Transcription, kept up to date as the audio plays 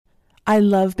I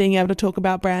love being able to talk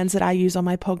about brands that I use on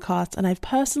my podcast, and I've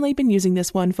personally been using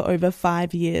this one for over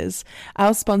 5 years.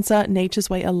 Our sponsor, Nature's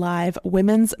Way Alive,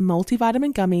 women's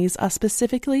multivitamin gummies are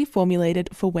specifically formulated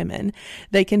for women.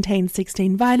 They contain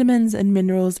 16 vitamins and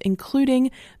minerals,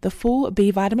 including the full B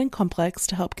vitamin complex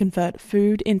to help convert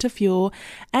food into fuel,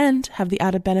 and have the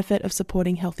added benefit of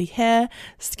supporting healthy hair,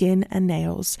 skin, and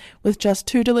nails. With just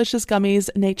 2 delicious gummies,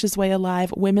 Nature's Way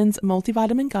Alive women's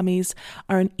multivitamin gummies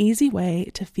are an easy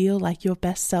way to feel like your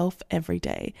best self every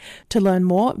day. To learn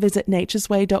more, visit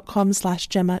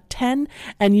naturesway.com/Gemma10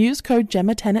 and use code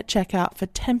Gemma10 at checkout for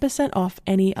 10% off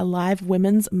any Alive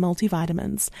women's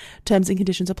multivitamins. Terms and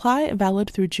conditions apply,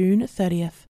 valid through June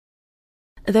 30th.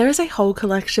 There is a whole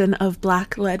collection of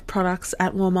black-led products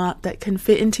at Walmart that can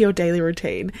fit into your daily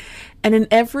routine. And in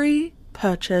every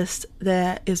purchase,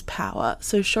 there is power.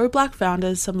 So show Black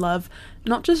founders some love,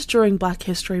 not just during Black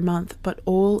History Month, but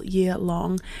all year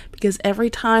long, because every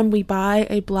time we buy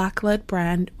a Black-led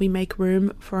brand, we make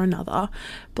room for another.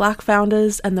 Black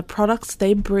founders and the products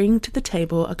they bring to the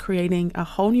table are creating a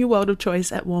whole new world of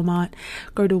choice at Walmart.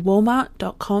 Go to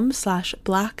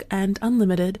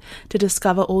walmart.com/blackandunlimited to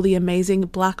discover all the amazing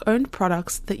Black-owned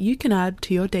products that you can add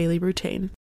to your daily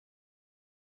routine.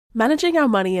 Managing our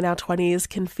money in our 20s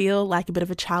can feel like a bit of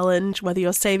a challenge, whether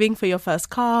you're saving for your first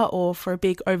car or for a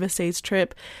big overseas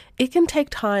trip. It can take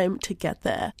time to get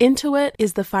there. Intuit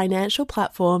is the financial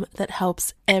platform that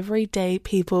helps everyday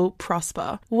people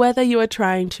prosper. Whether you are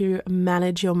trying to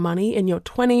manage your money in your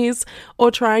 20s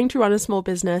or trying to run a small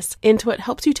business, Intuit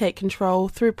helps you take control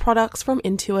through products from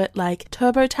Intuit like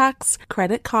TurboTax,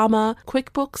 Credit Karma,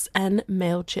 QuickBooks, and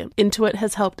MailChimp. Intuit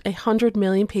has helped 100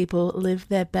 million people live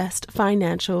their best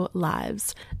financial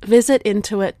lives. Visit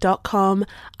intuit.com,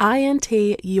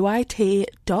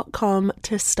 intuit.com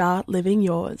to start living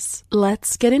yours.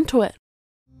 Let's get into it.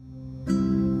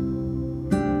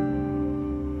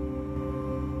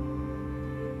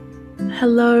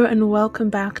 Hello and welcome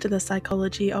back to the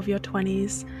Psychology of Your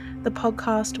 20s, the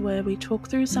podcast where we talk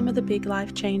through some of the big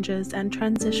life changes and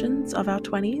transitions of our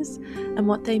 20s and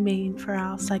what they mean for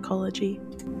our psychology.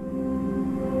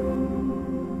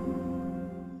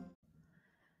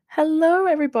 Hello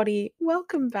everybody,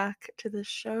 welcome back to the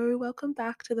show, welcome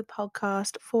back to the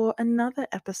podcast for another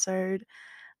episode,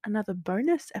 another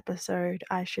bonus episode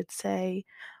I should say.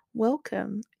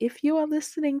 Welcome. If you are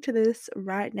listening to this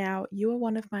right now, you are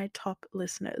one of my top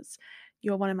listeners.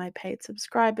 You're one of my paid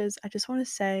subscribers. I just want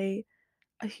to say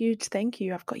a huge thank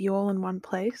you. I've got you all in one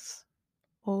place,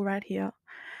 all right here.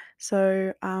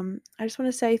 So I just want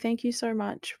to say thank you so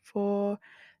much for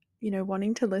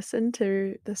wanting to listen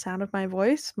to the sound of my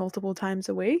voice multiple times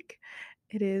a week.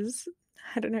 It is,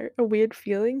 I don't know, a weird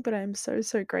feeling, but I'm so,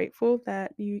 so grateful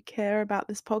that you care about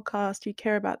this podcast, you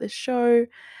care about this show,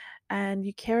 and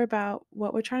you care about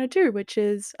what we're trying to do, which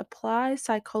is apply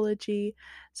psychology,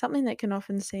 something that can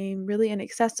often seem really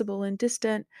inaccessible and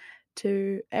distant,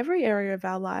 to every area of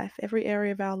our life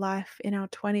in our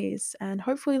 20s, and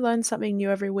hopefully learn something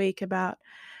new every week about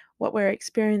what we're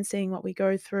experiencing, what we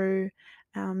go through,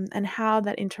 and how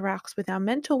that interacts with our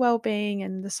mental well-being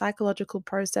and the psychological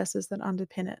processes that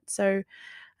underpin it. So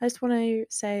I just want to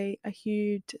say a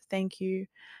huge thank you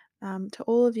to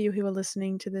all of you who are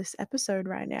listening to this episode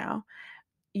right now.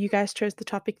 You guys chose the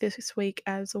topic this week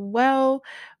as well.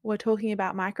 We're talking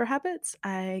about microhabits.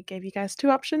 I gave you guys 2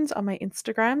 options on my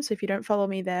Instagram, so if you don't follow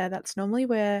me there, that's normally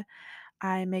where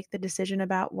I make the decision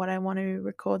about what I want to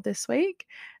record this week.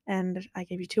 And I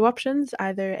gave you 2 options,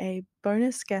 either a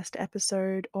bonus guest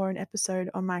episode or an episode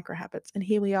on microhabits. And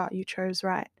here we are, you chose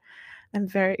right. I'm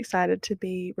very excited to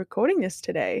be recording this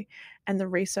today. And the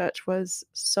research was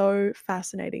so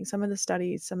fascinating. Some of the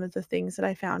studies, some of the things that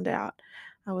I found out,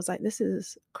 I was like, this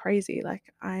is crazy.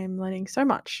 Like, I'm learning so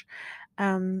much.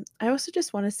 I also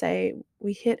just want to say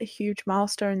we hit a huge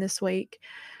milestone this week,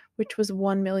 which was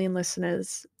 1 million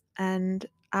listeners. And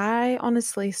I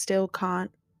honestly still can't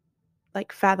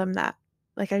fathom that.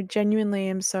 I genuinely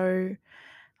am so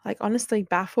honestly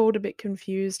baffled, a bit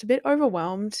confused, a bit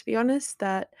overwhelmed, to be honest,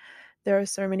 that there are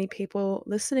so many people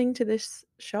listening to this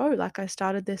show. I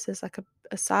started this as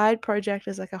a side project,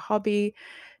 as a hobby,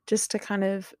 just to kind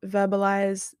of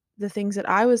verbalize the things that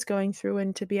I was going through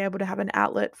and to be able to have an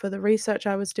outlet for the research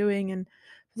I was doing and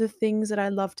the things that I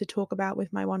love to talk about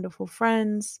with my wonderful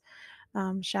friends.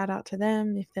 Shout out to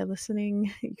them if they're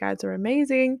listening. You guys are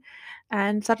amazing.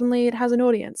 And suddenly it has an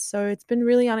audience. So it's been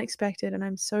really unexpected and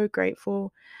I'm so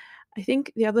grateful. I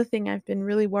think the other thing I've been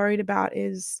really worried about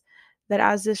is that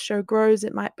as this show grows,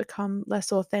 it might become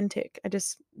less authentic.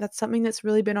 That's something that's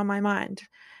really been on my mind.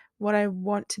 What I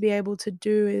want to be able to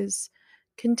do is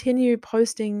continue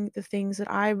posting the things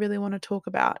that I really want to talk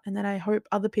about and that I hope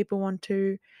other people want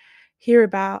to hear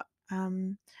about,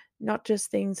 not just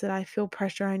things that I feel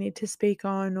pressure I need to speak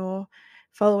on or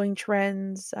following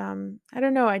trends. I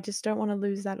don't know. I just don't want to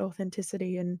lose that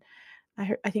authenticity. And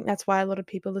I think that's why a lot of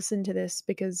people listen to this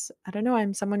because I don't know.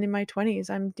 I'm someone in my 20s.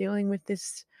 I'm dealing with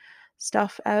this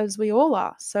stuff as we all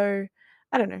are. So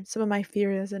I don't know. Some of my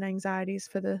fears and anxieties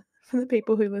for the for the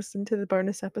people who listen to the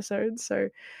bonus episodes. So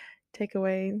take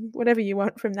away whatever you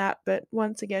want from that. But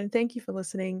once again, thank you for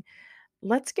listening.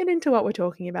 Let's get into what we're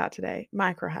talking about today,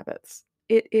 microhabits.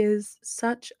 It is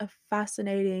such a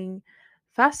fascinating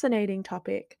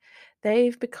topic.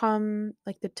 They've become,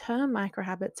 like, the term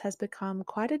microhabits has become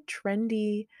quite a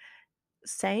trendy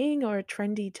saying or a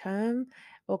trendy term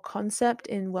or concept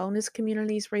in wellness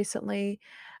communities recently.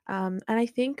 And I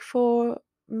think for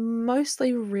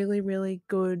mostly really, really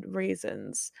good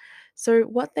reasons. So,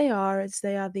 what they are is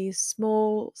they are these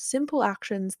small, simple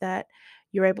actions that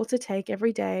you're able to take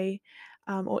every day,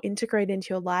 or integrate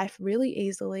into your life really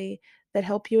easily, that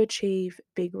help you achieve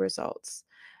big results.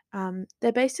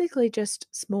 They're basically just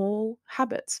small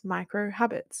habits, micro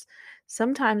habits.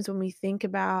 Sometimes when we think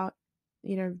about,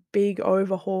 big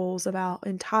overhauls of our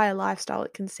entire lifestyle,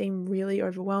 it can seem really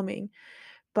overwhelming.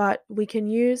 But we can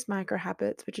use micro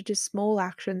habits, which are just small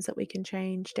actions that we can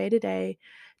change day to day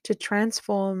to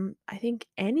transform, I think,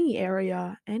 any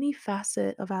area, any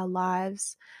facet of our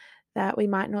lives that we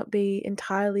might not be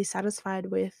entirely satisfied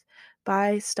with,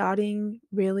 by starting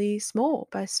really small,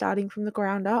 by starting from the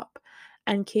ground up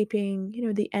and keeping,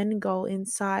 the end goal in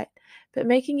sight, but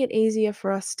making it easier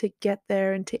for us to get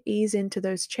there and to ease into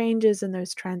those changes and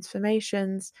those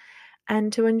transformations,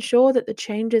 and to ensure that the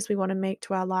changes we want to make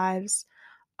to our lives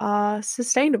are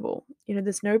sustainable.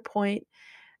 There's no point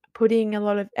putting a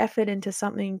lot of effort into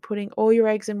something, putting all your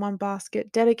eggs in one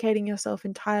basket, dedicating yourself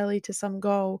entirely to some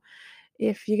goal,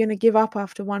 if you're going to give up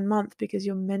after 1 month because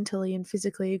you're mentally and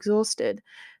physically exhausted.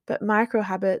 But micro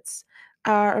habits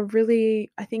are a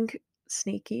really, I think,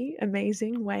 sneaky,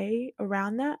 amazing way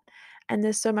around that. And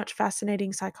there's so much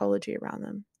fascinating psychology around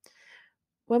them.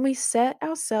 When we set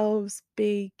ourselves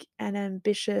big and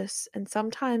ambitious and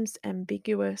sometimes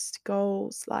ambiguous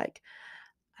goals, like,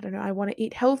 I don't know, I want to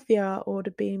eat healthier or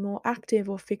to be more active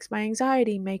or fix my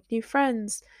anxiety, make new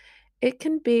friends, it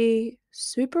can be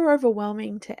super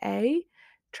overwhelming to A,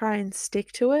 try and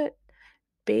stick to it,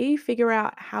 B, figure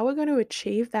out how we're going to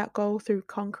achieve that goal through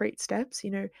concrete steps.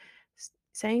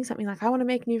 Saying something like, I want to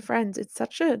make new friends, it's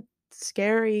such a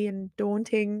scary and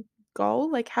daunting goal.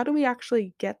 Like, how do we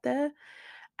actually get there?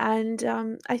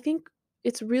 And I think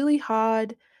it's really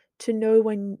hard to know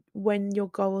when your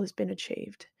goal has been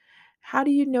achieved. How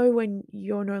do you know when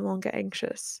you're no longer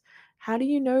anxious? How do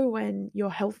you know when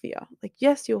you're healthier? Like,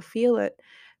 yes, you'll feel it,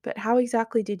 but how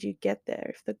exactly did you get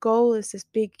there? If the goal is this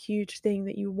big, huge thing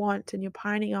that you want and you're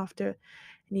pining after,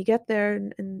 and you get there,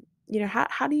 and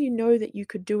how do you know that you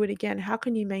could do it again? How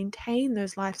can you maintain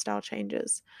those lifestyle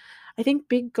changes? I think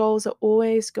big goals are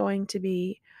always going to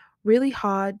be really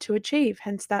hard to achieve.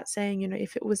 Hence that saying,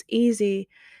 if it was easy,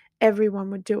 everyone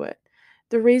would do it.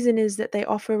 The reason is that they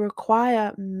often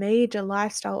require major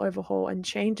lifestyle overhaul and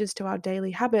changes to our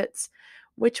daily habits,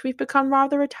 which we've become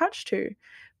rather attached to.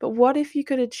 But what if you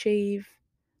could achieve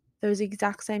those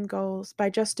exact same goals by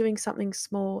just doing something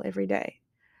small every day?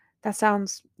 That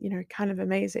sounds, kind of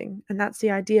amazing. And that's the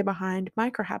idea behind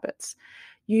micro habits.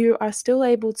 You are still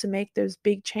able to make those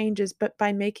big changes, but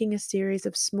by making a series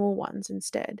of small ones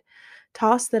instead.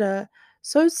 Tasks that are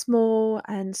so small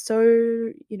and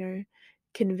so,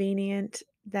 convenient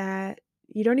that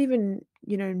you don't even,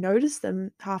 notice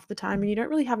them half the time, and you don't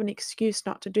really have an excuse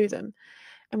not to do them.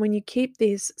 And when you keep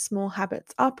these small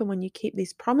habits up and when you keep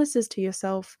these promises to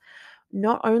yourself,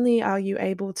 not only are you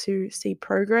able to see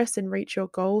progress and reach your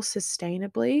goals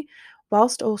sustainably,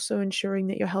 whilst also ensuring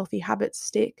that your healthy habits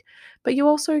stick, but you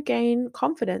also gain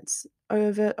confidence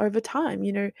over time.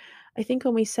 I think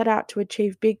when we set out to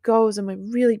achieve big goals and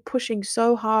we're really pushing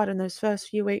so hard in those first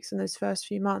few weeks and those first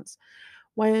few months,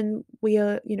 when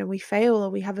we fail or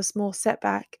we have a small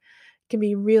setback, it can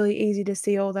be really easy to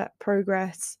see all that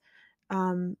progress,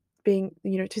 being,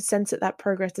 to sense that that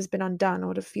progress has been undone,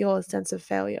 or to feel a sense of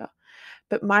failure.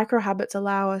 But micro habits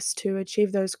allow us to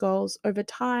achieve those goals over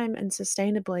time and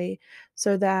sustainably,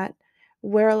 so that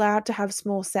we're allowed to have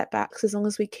small setbacks as long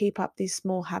as we keep up these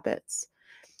small habits.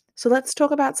 So let's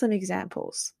talk about some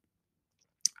examples.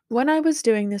 When I was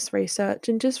doing this research,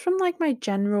 and just from like my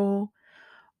general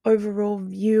overall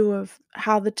view of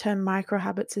how the term micro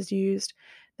habits is used,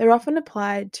 they're often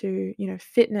applied to,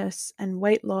 fitness and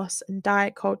weight loss and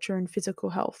diet culture and physical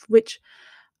health, which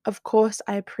Of course,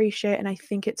 I appreciate and I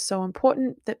think it's so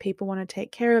important that people want to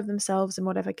take care of themselves in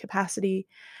whatever capacity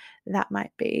that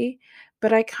might be.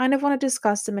 But I kind of want to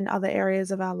discuss them in other areas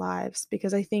of our lives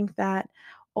because I think that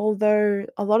although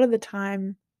a lot of the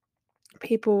time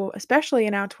people, especially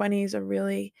in our 20s, are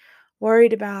really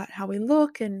worried about how we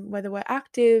look and whether we're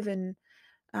active and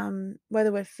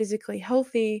whether we're physically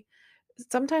healthy,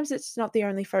 sometimes it's not the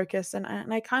only focus. And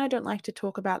I kind of don't like to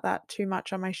talk about that too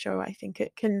much on my show. I think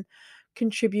it can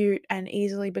contribute and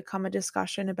easily become a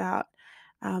discussion about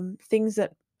things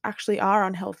that actually are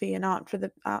unhealthy and aren't for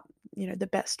the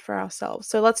best for ourselves.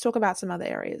 So let's talk about some other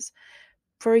areas.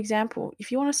 For example,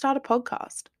 if you want to start a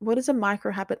podcast, what is a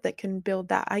micro habit that can build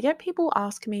that? I get people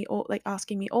asking me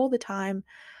all the time,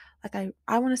 like,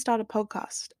 I want to start a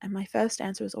podcast. And my first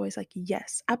answer is always like,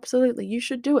 yes, absolutely, you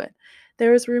should do it.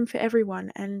 There is room for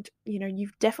everyone. And, you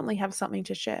definitely have something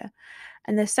to share.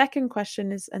 And the second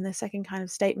question is, and the second kind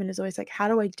of statement is always like, how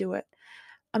do I do it?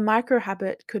 A micro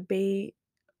habit could be,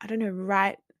 I don't know,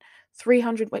 write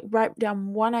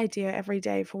down one idea every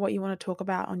day for what you want to talk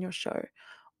about on your show,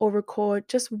 or record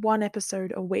just one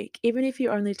episode a week, even if you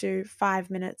only do 5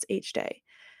 minutes each day.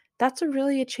 That's a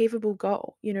really achievable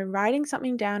goal. Writing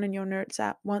something down in your notes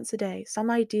app once a day, some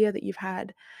idea that you've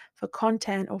had for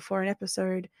content or for an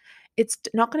episode, it's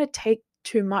not going to take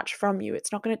too much from you.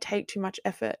 It's not going to take too much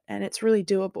effort, and it's really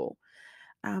doable.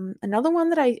 Another one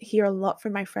that I hear a lot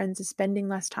from my friends is spending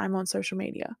less time on social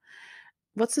media.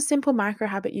 What's a simple micro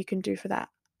habit you can do for that?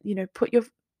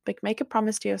 Make a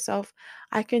promise to yourself.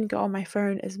 I can go on my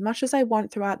phone as much as I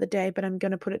want throughout the day, but I'm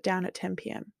going to put it down at 10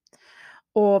 p.m.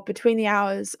 Or between the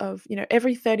hours of,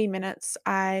 every 30 minutes,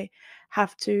 I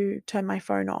have to turn my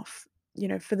phone off,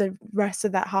 for the rest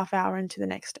of that half hour until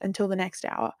the next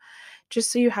hour,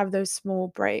 just so you have those small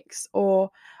breaks.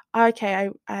 Or, okay,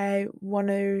 I want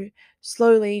to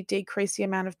slowly decrease the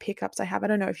amount of pickups I have. I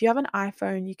don't know. If you have an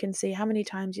iPhone, you can see how many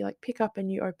times you like pick up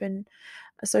and you open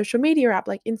a social media app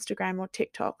like Instagram or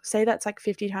TikTok. Say that's like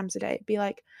 50 times a day. Be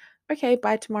like, okay,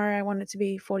 by tomorrow I want it to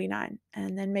be 49,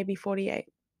 and then maybe 48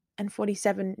 and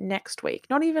 47 next week.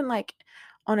 Not even like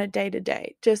on a day to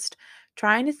day, just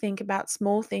trying to think about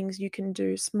small things you can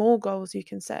do, small goals you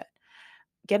can set.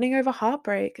 Getting over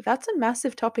heartbreak, that's a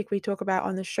massive topic we talk about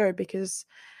on the show because,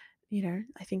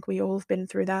 I think we all have been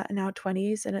through that in our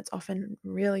 20s, and it's often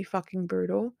really fucking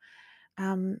brutal.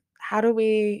 How do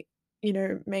we,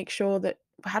 make sure that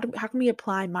how can we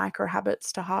apply micro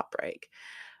habits to heartbreak?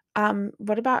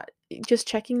 What about just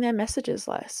checking their messages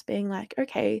less, being like,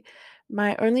 okay,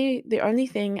 the only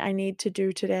thing I need to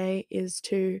do today is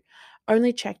to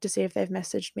only check to see if they've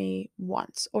messaged me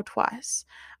once or twice.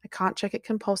 I can't check it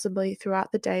compulsively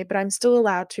throughout the day, but I'm still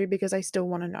allowed to because I still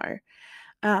want to know.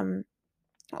 Um,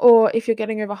 or if you're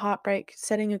getting over heartbreak,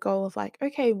 setting a goal of like,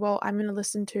 okay, well, I'm going to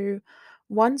listen to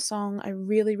one song I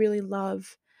really, really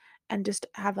love and just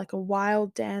have like a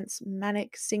wild dance,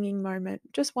 manic singing moment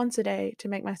just once a day to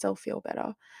make myself feel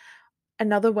better.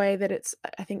 Another way that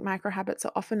I think micro habits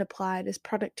are often applied is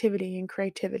productivity and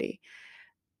creativity.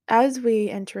 As we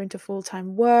enter into full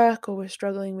time work or we're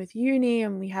struggling with uni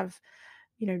and we have,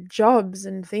 jobs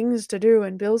and things to do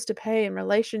and bills to pay and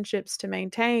relationships to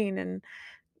maintain and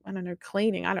I don't know,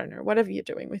 cleaning, I don't know, whatever you're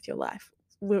doing with your life.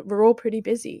 We're all pretty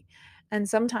busy. And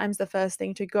sometimes the first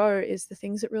thing to go is the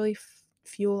things that really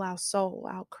fuel our soul,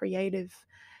 our creative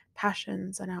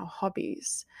passions, and our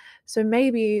hobbies. So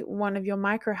maybe one of your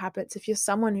micro habits, if you're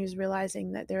someone who's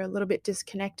realizing that they're a little bit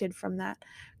disconnected from that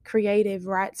creative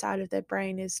right side of their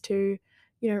brain, is to,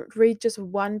 read just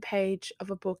one page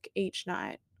of a book each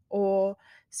night, or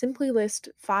simply list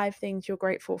 5 things you're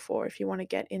grateful for if you want to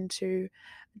get into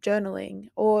journaling,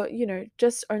 or you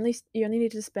only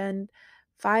need to spend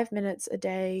 5 minutes a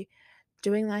day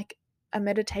doing like a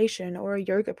meditation or a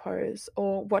yoga pose,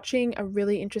 or watching a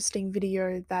really interesting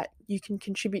video that you can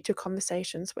contribute to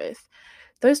conversations with.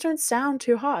 Those don't sound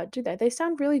too hard, do they? They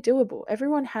sound really doable.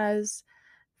 Everyone has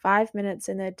 5 minutes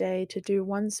in their day to do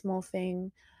one small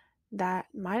thing that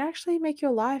might actually make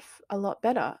your life a lot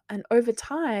better. And over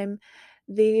time,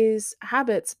 these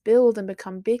habits build and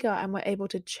become bigger, and we're able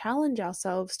to challenge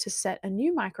ourselves to set a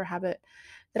new micro habit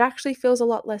that actually feels a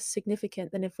lot less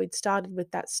significant than if we'd started with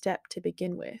that step to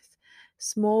begin with.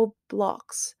 Small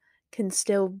blocks can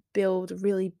still build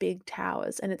really big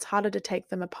towers, and it's harder to take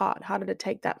them apart, harder to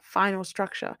take that final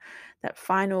structure, that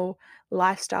final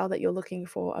lifestyle that you're looking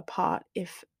for apart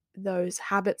if those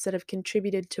habits that have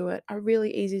contributed to it are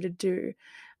really easy to do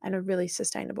and are really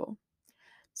sustainable.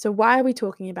 So, why are we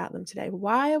talking about them today?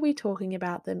 Why are we talking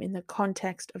about them in the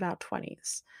context of our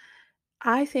 20s?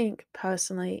 I think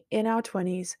personally, in our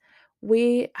 20s,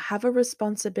 we have a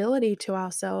responsibility to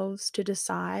ourselves to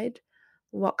decide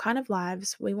what kind of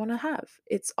lives we want to have.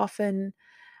 It's often,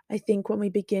 I think, when we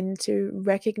begin to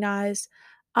recognize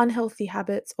unhealthy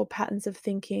habits or patterns of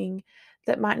thinking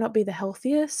that might not be the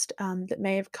healthiest, that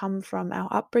may have come from our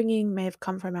upbringing, may have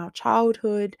come from our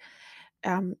childhood.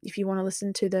 If you want to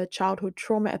listen to the childhood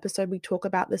trauma episode, we talk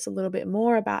about this a little bit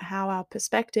more about how our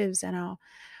perspectives and our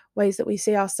ways that we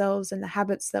see ourselves and the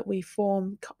habits that we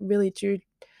form really do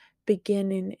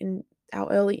begin in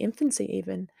our early infancy,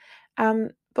 even.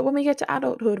 But when we get to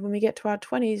adulthood, when we get to our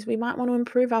 20s, we might want to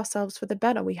improve ourselves for the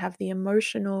better. We have the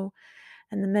emotional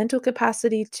and the mental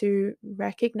capacity to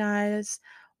recognize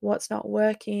what's not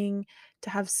working, to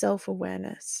have self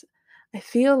awareness. I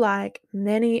feel like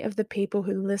many of the people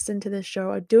who listen to this show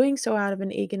are doing so out of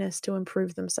an eagerness to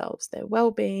improve themselves, their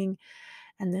well being,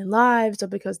 and their lives, or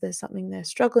because there's something they're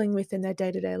struggling with in their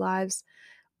day to day lives.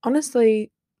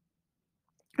 Honestly,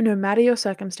 no matter your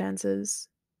circumstances,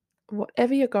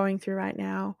 whatever you're going through right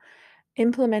now,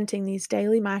 implementing these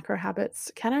daily micro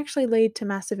habits can actually lead to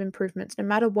massive improvements, no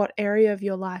matter what area of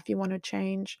your life you want to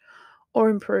change or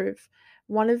improve.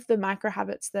 One of the micro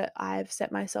habits that I've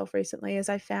set myself recently is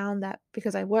I found that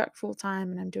because I work full time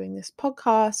and I'm doing this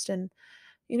podcast and,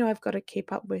 I've got to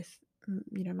keep up with,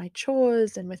 my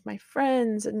chores and with my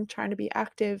friends and trying to be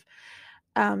active.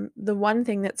 The one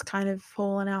thing that's kind of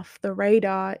fallen off the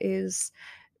radar is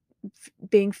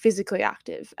being physically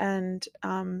active and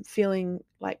feeling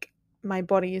like my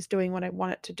body is doing what I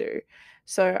want it to do.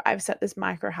 So I've set this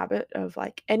micro habit of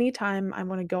like anytime I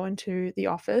want to go into the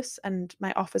office and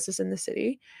my office is in the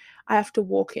city, I have to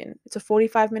walk in. It's a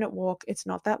 45-minute walk. It's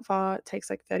not that far. It takes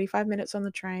like 35 minutes on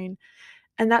the train.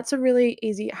 And that's a really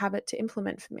easy habit to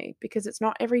implement for me because it's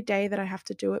not every day that I have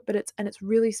to do it, but it's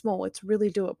really small. It's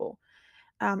really doable.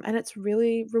 And it's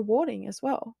really rewarding as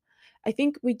well. I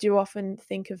think we do often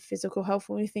think of physical health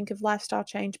when we think of lifestyle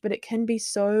change, but it can be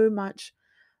so much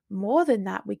more than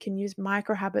that. We can use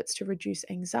micro habits to reduce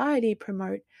anxiety,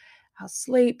 promote our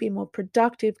sleep, be more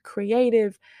productive,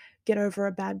 creative, get over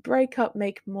a bad breakup,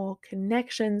 make more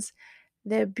connections.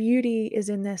 Their beauty is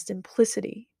in their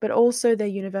simplicity, but also their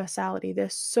universality. They're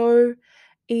so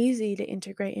easy to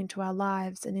integrate into our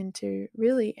lives and into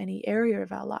really any area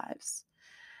of our lives.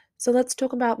 So let's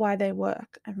talk about why they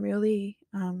work. I'm really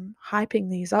hyping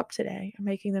these up today. I'm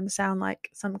making them sound like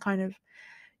some kind of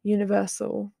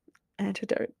universal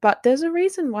antidote. But there's a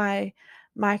reason why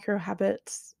micro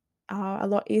habits are a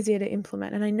lot easier to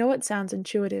implement. And I know it sounds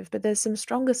intuitive, but there's some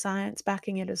stronger science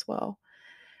backing it as well.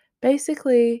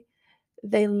 Basically,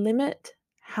 they limit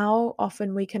how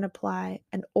often we can apply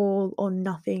an all or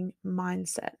nothing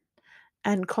mindset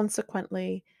and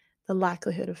consequently the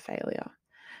likelihood of failure.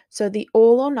 So the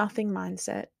all or nothing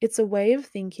mindset, it's a way of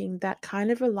thinking that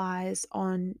kind of relies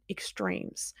on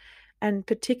extremes, and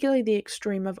particularly the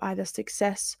extreme of either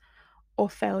success or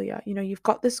failure. You've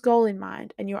got this goal in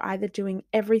mind and you're either doing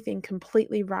everything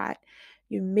completely right,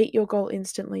 you meet your goal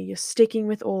instantly, you're sticking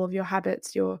with all of your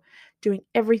habits, you're doing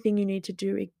everything you need to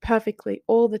do perfectly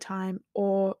all the time,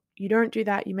 or you don't do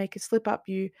that, you make a slip up,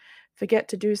 you forget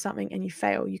to do something and you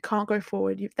fail. You can't go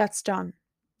forward. That's done.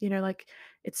 Like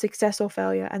it's success or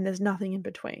failure and there's nothing in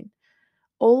between.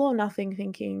 All or nothing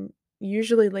thinking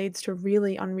usually leads to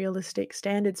really unrealistic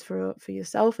standards for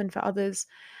yourself and for others,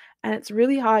 and it's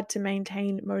really hard to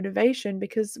maintain motivation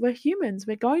because we're humans,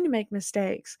 we're going to make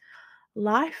mistakes.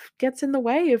 Life gets in the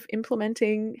way of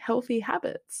implementing healthy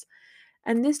habits.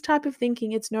 And this type of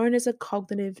thinking, it's known as a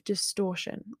cognitive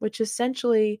distortion, which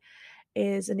essentially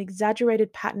is an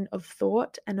exaggerated pattern of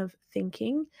thought and of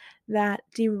thinking that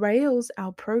derails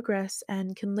our progress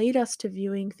and can lead us to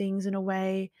viewing things in a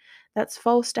way that's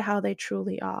false to how they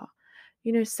truly are.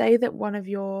 Say that one of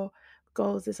your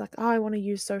goals is like, oh, I want to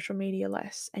use social media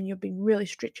less, and you're being really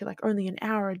strict. You're like, only an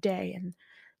hour a day, and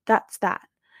that's that.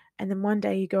 And then one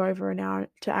day you go over an hour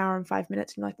to hour and 5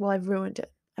 minutes, and you're like, well, I've ruined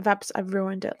it. I've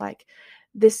ruined it. Like,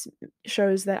 this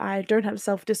shows that I don't have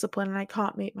self-discipline and I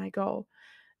can't meet my goal.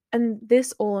 And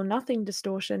this all or nothing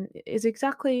distortion is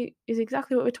exactly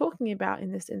what we're talking about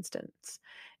in this instance.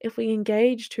 If we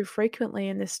engage too frequently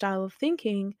in this style of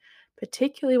thinking,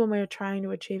 particularly when we're trying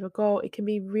to achieve a goal, it can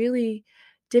be really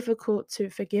difficult to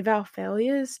forgive our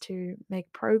failures, to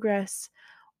make progress,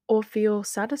 or feel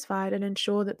satisfied and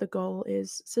ensure that the goal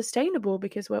is sustainable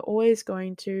because we're always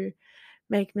going to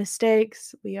make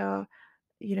mistakes. We are,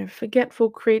 forgetful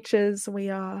creatures. We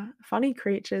are funny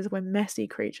creatures. We're messy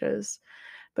creatures.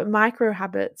 But micro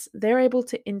habits, they're able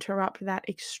to interrupt that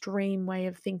extreme way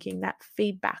of thinking, that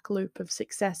feedback loop of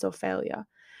success or failure.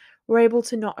 We're able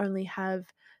to not only have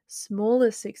smaller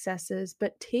successes,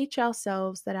 but teach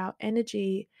ourselves that our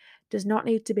energy does not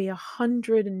need to be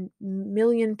 100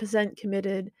 million%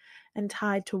 committed and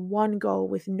tied to one goal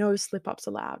with no slip ups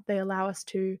allowed. They allow us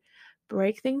to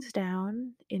break things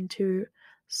down into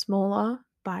smaller,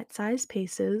 bite sized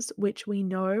pieces, which we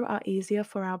know are easier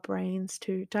for our brains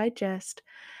to digest,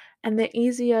 and they're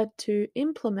easier to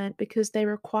implement because they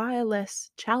require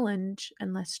less challenge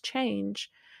and less change,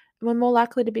 and we're more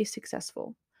likely to be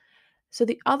successful. So,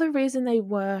 the other reason they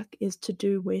work is to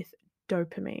do with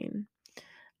dopamine.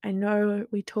 I know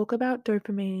we talk about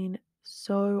dopamine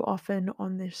so often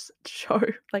on this show,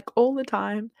 like all the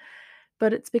time,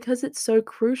 but it's because it's so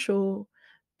crucial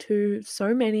to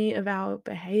so many of our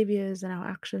behaviors and our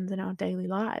actions in our daily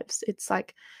lives. It's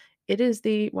like it is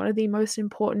the one of the most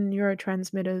important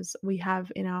neurotransmitters we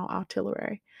have in our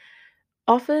artillery.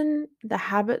 Often the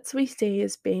habits we see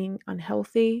as being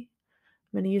unhealthy.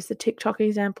 I'm going to use the TikTok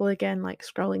example again, like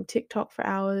scrolling TikTok for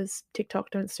hours.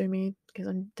 TikTok, don't sue me because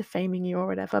I'm defaming you or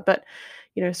whatever. But,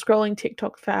 scrolling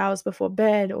TikTok for hours before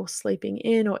bed, or sleeping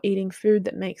in, or eating food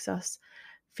that makes us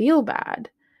feel bad.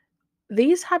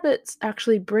 These habits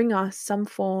actually bring us some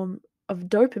form of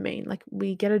dopamine, like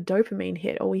we get a dopamine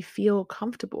hit or we feel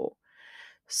comfortable.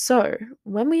 So,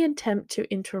 when we attempt to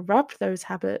interrupt those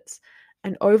habits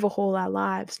and overhaul our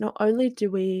lives, not only do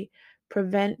we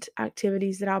prevent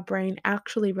activities that our brain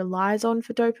actually relies on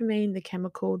for dopamine, the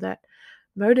chemical that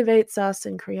motivates us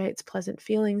and creates pleasant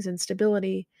feelings and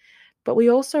stability, but we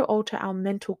also alter our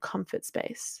mental comfort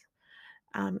space.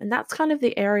 And that's kind of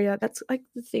the area, that's like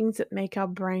the things that make our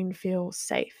brain feel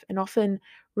safe. And often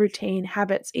routine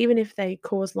habits, even if they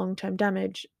cause long term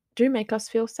damage, do make us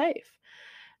feel safe.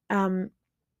 Um,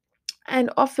 and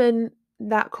often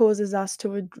that causes us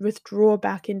to withdraw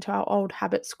back into our old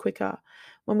habits quicker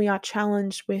when we are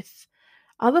challenged with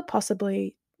other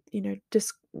possibly,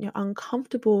 just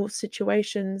uncomfortable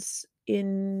situations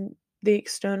in the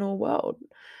external world.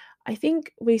 I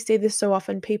think we see this so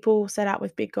often. People set out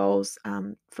with big goals,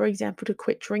 for example, to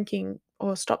quit drinking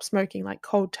or stop smoking like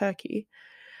cold turkey.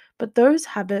 But those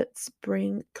habits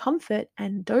bring comfort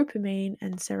and dopamine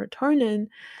and serotonin.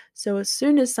 So as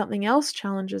soon as something else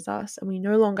challenges us and we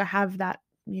no longer have that,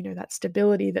 that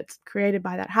stability that's created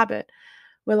by that habit,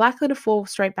 we're likely to fall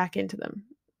straight back into them.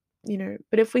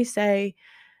 But if we say,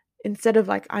 instead of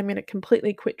like, I'm going to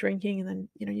completely quit drinking, and then,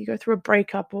 you go through a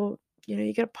breakup, or,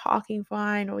 you get a parking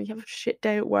fine, or you have a shit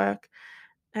day at work,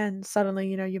 and suddenly,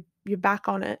 you're back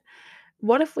on it.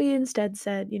 What if we instead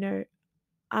said,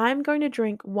 I'm going to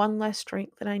drink one less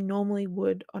drink than I normally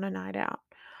would on a night out,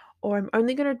 or I'm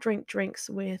only going to drink drinks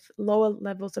with lower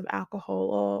levels of alcohol,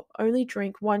 or only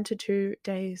drink 1 to 2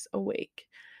 days a week.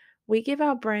 We give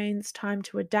our brains time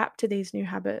to adapt to these new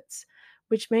habits,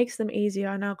 which makes them easier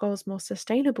and our goals more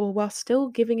sustainable, while still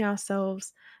giving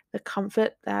ourselves the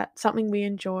comfort that something we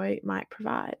enjoy might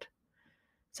provide.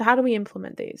 So, how do we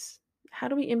implement these? How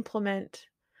do we implement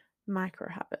micro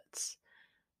habits?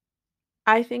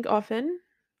 I think often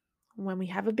when we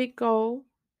have a big goal,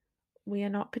 we are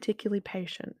not particularly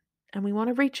patient and we want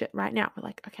to reach it right now. We're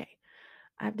like, okay,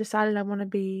 I've decided I want to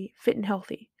be fit and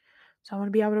healthy. So I want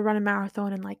to be able to run a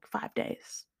marathon in like 5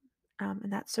 days.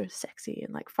 And that's so sexy,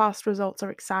 and like fast results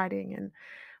are exciting and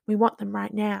we want them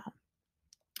right now,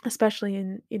 especially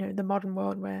in, the modern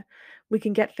world where we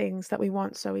can get things that we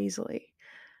want so easily.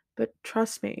 But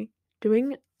trust me,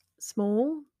 doing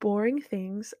small, boring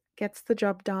things gets the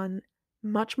job done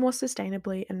much more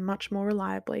sustainably and much more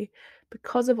reliably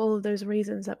because of all of those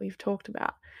reasons that we've talked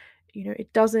about.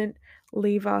 It doesn't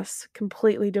leave us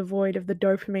completely devoid of the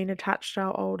dopamine attached to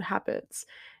our old habits.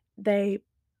 They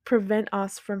prevent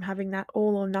us from having that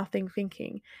all or nothing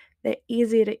thinking. They're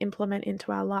easier to implement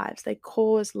into our lives. They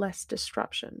cause less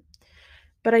disruption.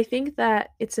 But I think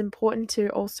that it's important to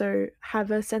also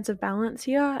have a sense of balance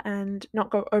here and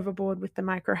not go overboard with the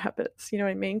micro habits. You know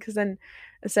what I mean? Because then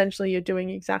essentially you're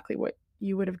doing exactly what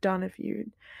you would have done if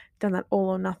you'd done that all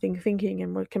or nothing thinking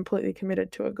and were completely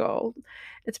committed to a goal.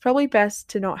 It's probably best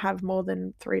to not have more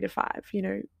than 3 to 5.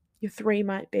 Your three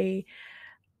might be,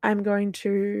 I'm going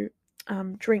to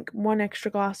drink one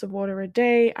extra glass of water a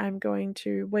day. I'm going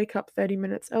to wake up 30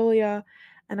 minutes earlier,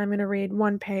 and I'm going to read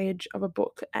one page of a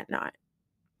book at night.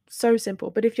 So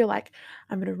simple. But if you're like,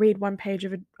 I'm going to read one page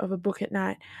of a book at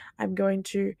night, I'm going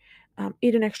to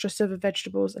eat an extra serve of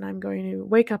vegetables, and I'm going to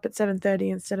wake up at 7:30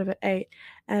 instead of at 8,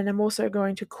 and I'm also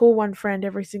going to call one friend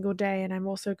every single day, and I'm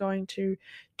also going to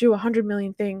do 100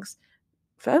 million things.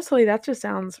 Firstly, that just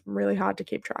sounds really hard to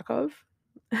keep track of.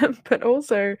 But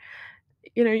also,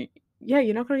 you know, yeah,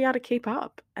 you're not going to be able to keep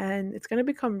up, and it's going to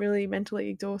become really mentally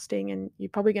exhausting, and you're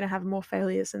probably going to have more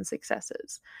failures than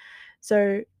successes.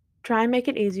 So try and make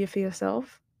it easier for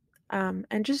yourself, and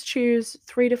just choose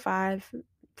 3 to 5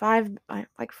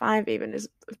 five even is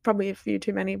probably a few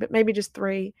too many, but maybe just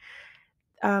 3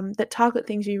 that target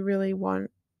things you really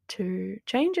want to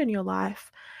change in your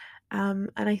life. And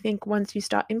I think once you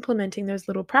start implementing those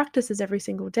little practices every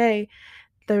single day,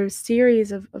 those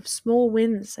series of small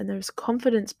wins and those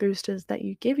confidence boosters that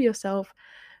you give yourself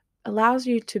allows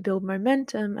you to build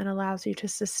momentum and allows you to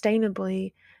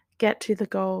sustainably get to the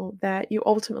goal that you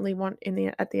ultimately want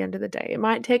at the end of the day. It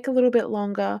might take a little bit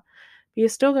longer, but you're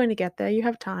still going to get there. You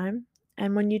have time.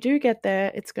 And when you do get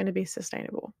there, it's going to be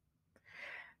sustainable.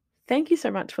 Thank you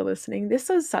so much for listening. This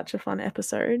was such a fun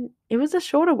episode. It was a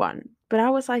shorter one, but I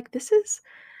was like, this is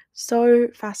so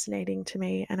fascinating to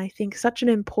me. And I think such an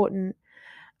important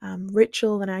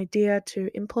ritual and idea to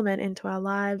implement into our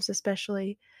lives,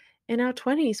 especially in our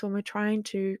 20s when we're trying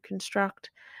to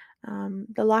construct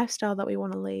the lifestyle that we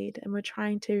want to lead, and we're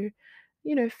trying to,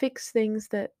 fix things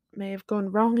that may have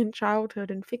gone wrong in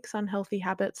childhood and fix unhealthy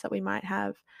habits that we might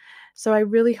have. So I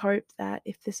really hope that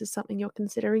if this is something you're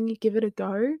considering, you give it a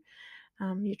go.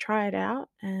 You try it out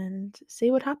and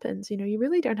see what happens. You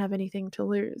really don't have anything to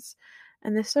lose.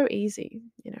 And they're so easy.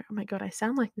 Oh my God, I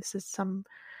sound like this is some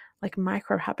like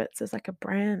microhabits is like a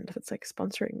brand that's like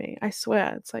sponsoring me. I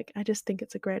swear, it's like, I just think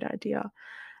it's a great idea.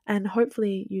 And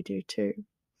hopefully you do too.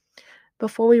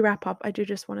 Before we wrap up, I do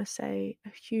just want to say a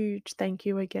huge thank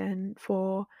you again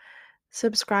for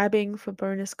subscribing for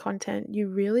bonus content. You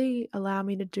really allow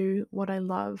me to do what I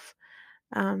love.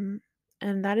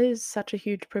 And that is such a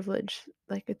huge privilege.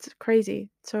 Like, it's crazy.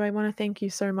 So I want to thank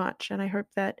you so much. And I hope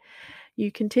that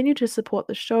you continue to support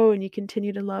the show and you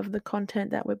continue to love the content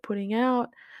that we're putting out.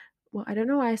 Well, I don't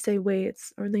know why I say we,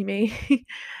 it's only me.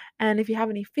 And if you have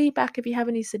any feedback, if you have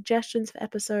any suggestions for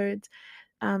episodes,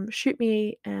 shoot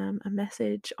me a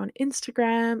message on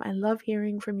Instagram. I love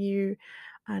hearing from you,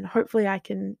 and hopefully I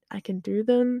can do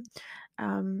them.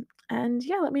 And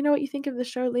yeah, let me know what you think of the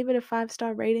show. Leave it a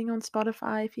 5-star rating on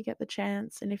Spotify if you get the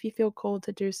chance and if you feel called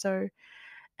to do so.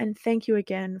 And thank you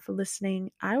again for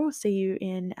listening. I will see you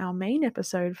in our main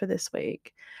episode for this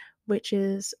week, which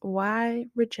is Why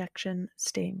Rejection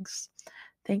Stings.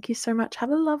 Thank you so much. Have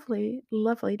a lovely,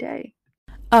 lovely day.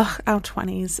 Ugh, our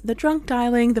 20s. The drunk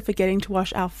dialing, the forgetting to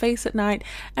wash our face at night,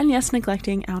 and yes,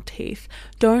 neglecting our teeth.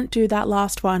 Don't do that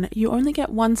last one. You only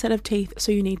get one set of teeth,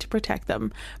 so you need to protect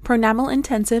them. Pronamel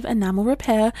Intensive Enamel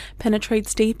Repair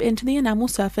penetrates deep into the enamel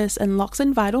surface and locks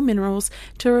in vital minerals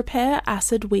to repair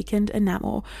acid-weakened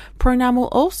enamel. Pronamel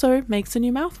also makes a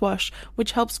new mouthwash,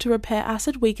 which helps to repair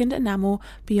acid-weakened enamel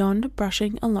beyond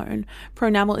brushing alone.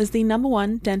 Pronamel is the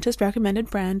 #1 dentist-recommended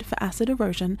brand for acid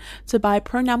erosion, so buy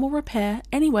Pronamel Repair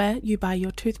anywhere you buy your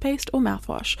toothpaste or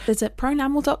mouthwash. Visit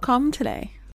pronamel.com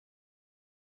today.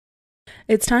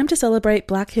 It's time to celebrate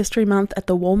Black History Month at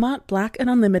the Walmart Black and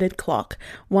Unlimited Clock,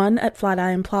 one at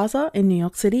Flatiron Plaza in New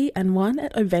York City and one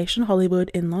at Ovation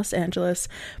Hollywood in Los Angeles,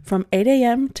 from 8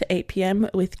 a.m. to 8 p.m.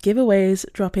 with giveaways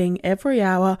dropping every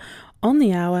hour. On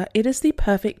the hour, it is the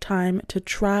perfect time to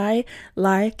try,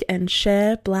 like, and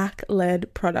share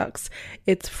Black-led products.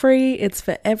 It's free, it's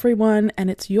for everyone,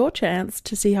 and it's your chance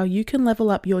to see how you can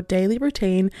level up your daily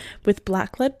routine with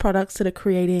Black-led products that are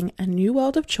creating a new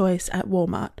world of choice at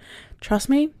Walmart. Trust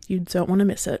me, you don't want to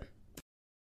miss it.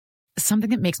 Something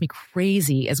that makes me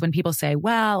crazy is when people say,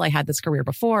 well, I had this career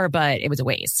before, but it was a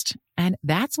waste. And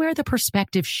that's where the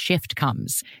perspective shift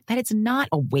comes, that it's not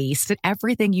a waste, that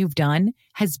everything you've done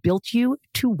has built you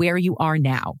to where you are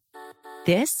now.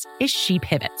 This is She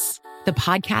Pivots, the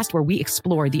podcast where we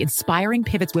explore the inspiring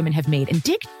pivots women have made and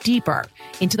dig deeper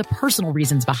into the personal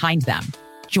reasons behind them.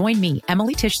 Join me,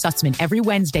 Emily Tish Sussman, every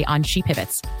Wednesday on She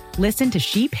Pivots. Listen to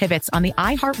She Pivots on the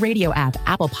iHeartRadio app,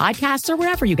 Apple Podcasts, or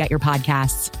wherever you get your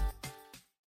podcasts.